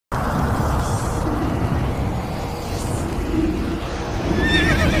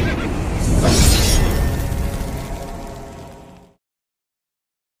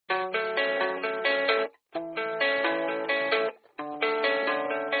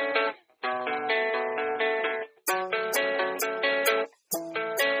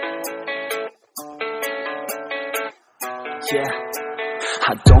yeah.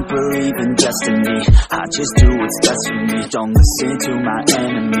 I don't believe in destiny, I just do what's best for me. Don't listen to my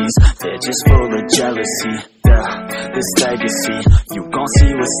enemies, they're just full of jealousy. Yeah, this legacy, you gon'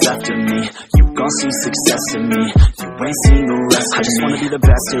 see what's left of me. You gon' see success in me, you ain't seen the rest of me. I just wanna be the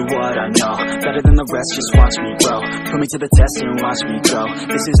best at what I know, better than the rest, just watch me grow. Put me to the test and watch me go.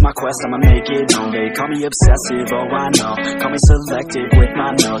 This is my quest, I'ma make it known. They call me obsessive, oh I know. Call me selective with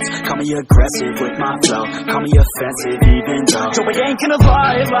my notes, call me aggressive with my flow, call me offensive even though Joe, I ain't gonna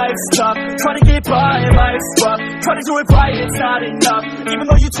lie, life's tough. Try to get by, life's rough. Try to do it right, it's not enough. Even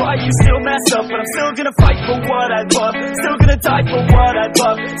though you try, you still mess up. But I'm still gonna fight for what I love, still gonna die for what I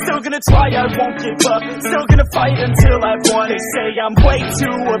love, still gonna try, I won't give up, still gonna fight until I've won. They say I'm way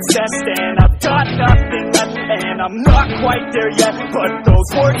too obsessed and I've got nothing left, and I'm not quite there yet, but those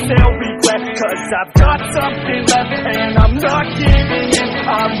words they'll regret, cause I've got something left and I'm not giving in.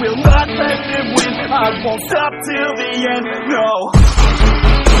 I will not let them win, I won't stop till the end, no.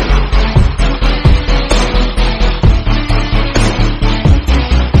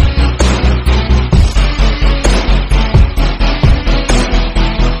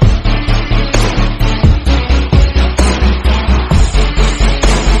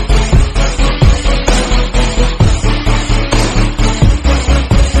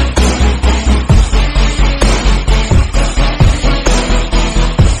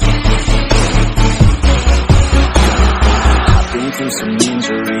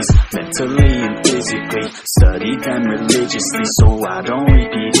 Mentally and physically, study them religiously, so I don't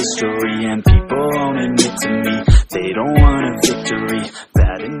repeat history. And people won't admit to me they don't want a victory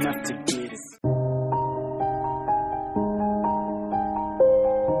bad enough to get us.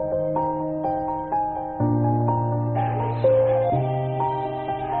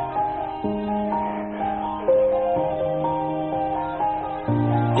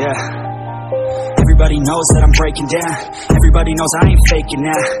 Yeah. Everybody knows that I'm breaking down. Everybody knows I ain't faking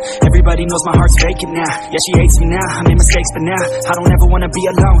now. Everybody knows my heart's vacant now. Yeah, she hates me now, I made mistakes but now I don't ever wanna be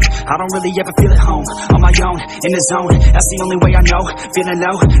alone. I don't really ever feel at home, on my own, in the zone. That's the only way I know, feeling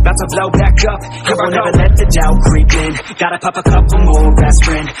low, about to blow back up. Here I never let the doubt creep in. Gotta pop a couple more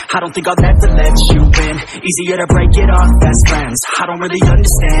aspirin. I don't think I'll ever let you in. Easier to break it off best friends. I don't really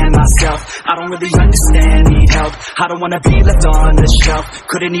understand myself, I don't really understand, need help. I don't wanna be left on the shelf.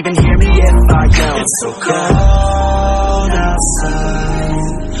 Couldn't even hear me if I yelled. It's so cold outside,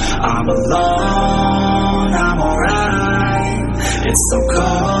 I'm alone, I'm alright. It's so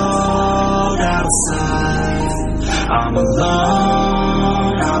cold outside, I'm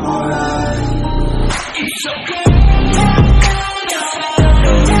alone, I'm alright. It's so cold.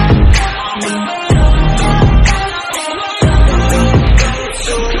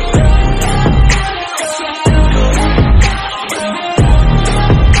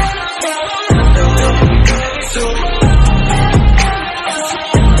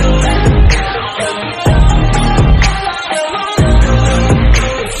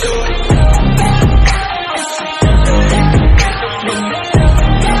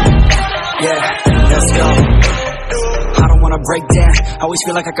 Break down, always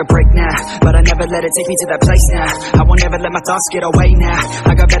feel like I could break now, but I never let it take me to that place now. I won't ever let my thoughts get away now.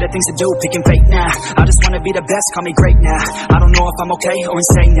 I got better things to do, picking fate now. I just wanna be the best, call me great now. I don't know if I'm okay or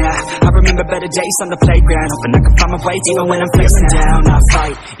insane now. I remember better days on the playground, hoping I can find my way even when I'm feeling down. I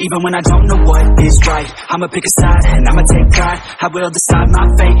fight, even when I don't know what is right. I'ma pick a side and I'ma take pride. I will decide my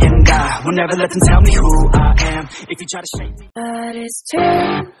fate and I will never let them tell me who I am. If you try to shake me, but it's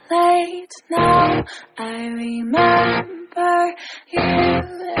too late now. I remember you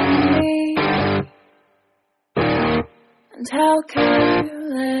and me, and how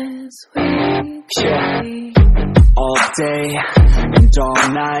careless we could be. All day and all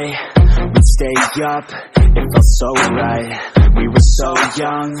night, we'd stay up, it felt so right. We were so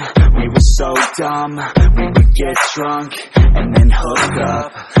young, we were so dumb. We would get drunk and then hook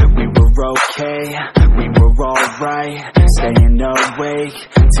up. We were okay, we were alright, staying awake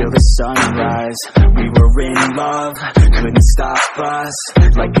till the sunrise. We were in love, couldn't stop us,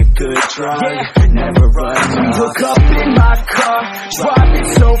 like a good drug, never run off. We hook up in my car, driving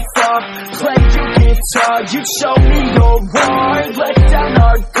so far, play your guitar, you show me your heart, let down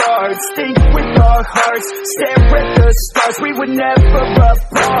our guards, think with our hearts, stare at the stars. We were never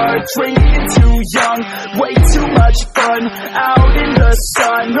apart, drinking too young, way too much fun, out in the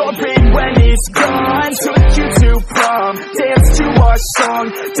sun, hoping when it's gone. Took you to prom, dance to our song,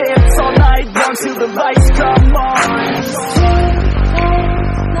 dance all night long till the lights come on.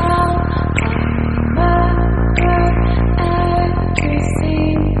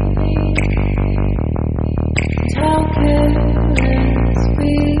 How careless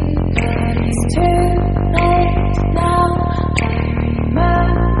we got. It's too late now.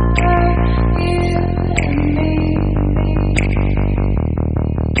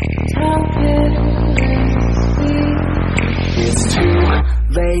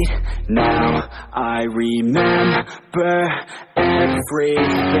 Now I remember everything,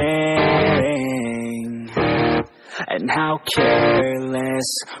 and how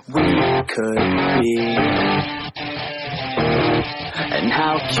careless we could be, and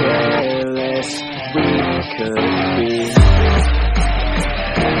how careless we could be,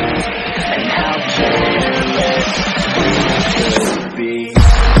 and how careless we could be.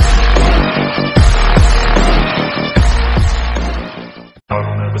 I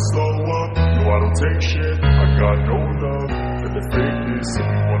don't ever slow up, no I don't take shit. I got no love for the fakeness. If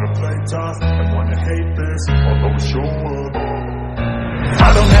you wanna play tough and wanna hate this, I'll always show up.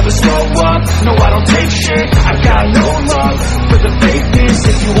 I don't ever slow up, no I don't take shit. I got no love for the fakeness.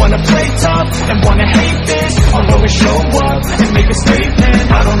 If you wanna play tough and wanna hate this, I'll always show up and make a statement.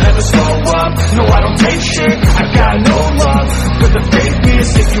 I don't ever slow up, no I don't take shit. I got no love for the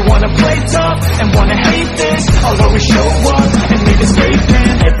fakeness. If you wanna play tough and wanna hate this, I'll always show up and make a statement.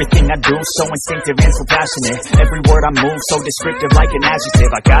 Everything I do so instinctive and so passionate. Every word I move so descriptive like an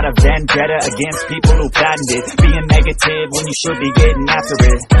adjective. I got a vendetta against people who patented being negative when you should be getting after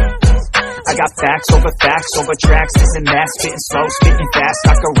it. I got facts over tracks, this and that, spitting slow, spitting fast,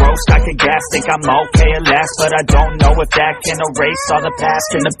 I could roast, I could gas, think I'm okay at last, but I don't know if that can erase all the past.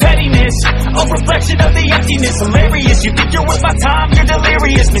 And the pettiness, a reflection of the emptiness, hilarious, you think you're worth my time, you're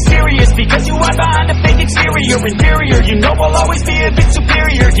delirious, mysterious, because you are behind a fake exterior, inferior, you know I'll always be a bit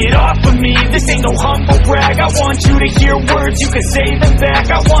superior, get off of me, this ain't no humble brag, I want you to hear words, you can say them back,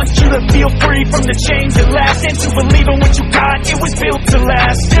 I want you to feel free from the chains that last, and to believe in what you got, it was built to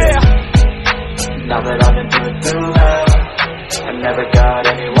last, yeah. Now that I've been through hell, I never got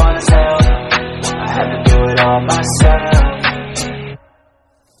anyone's help, I had to do it all myself.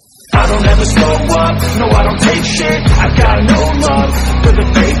 I don't ever slow up, no I don't take shit. I got no love for the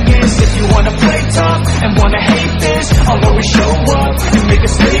fakeness. If you wanna play tough and wanna hate this, I'll always show up and make a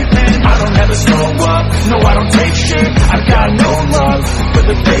statement. I don't ever slow up, no I don't take shit. I got no love for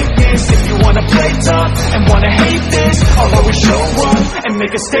the fakeness. If you wanna play tough and wanna hate this, I'll always show up and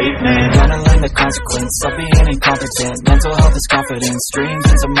make a statement. Gotta learn the consequence of being incompetent. Mental health is confidence, dreams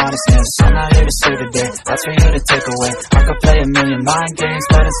and some modestness. I'm not here to save the day, that's for you to take away. I could play a million mind games,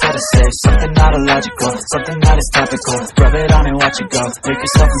 but instead of say something not illogical, something that is topical. Rub it on and watch it go, make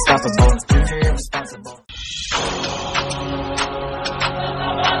yourself unstoppable, dreams are irresponsible.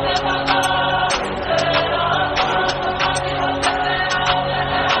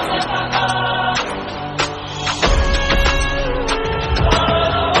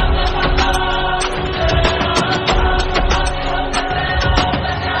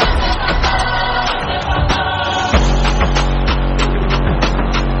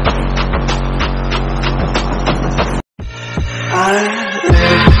 I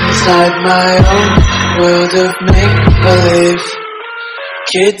live inside my own world of make-believe.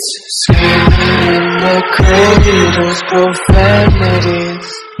 Kids screaming in the cradles, profanities.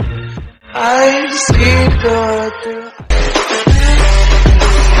 I see the world through.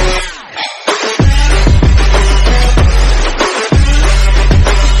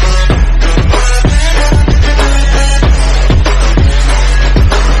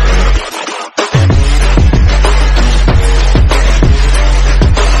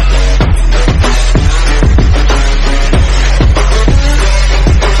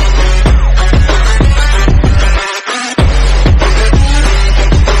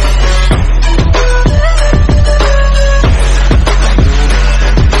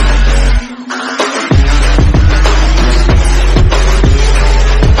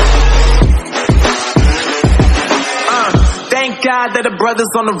 That the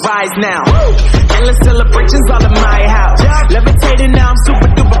brothers on the rise now. Endless celebrations all in my house. Levitating now, I'm super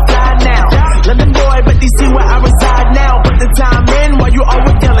duper fly now. London boy, but they see where I reside now. Put the time in while you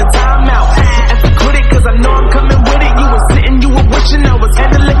always yelling time out. And to quit it, cause I know I'm coming with it. You were sitting, you were wishing I was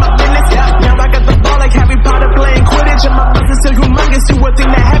handling my business. Now I got the ball like Harry Potter playing Quidditch. And my business is humongous, you would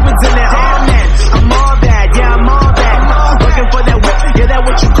think that happens in it. Damn man, I'm all that, yeah I'm all that. Looking for that whip, yeah that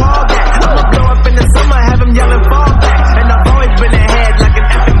what you call that. I'ma blow up in the summer, have them yelling fall back. And I've always been ahead like an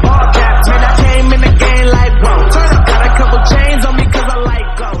effing ball cap. Man, I came in the game like whoa. Got a couple chains on me cause I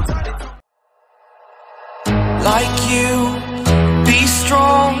like gold. Like you, be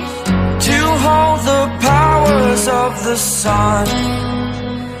strong to hold the powers of the sun.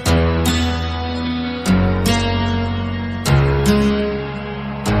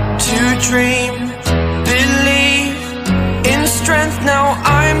 To dream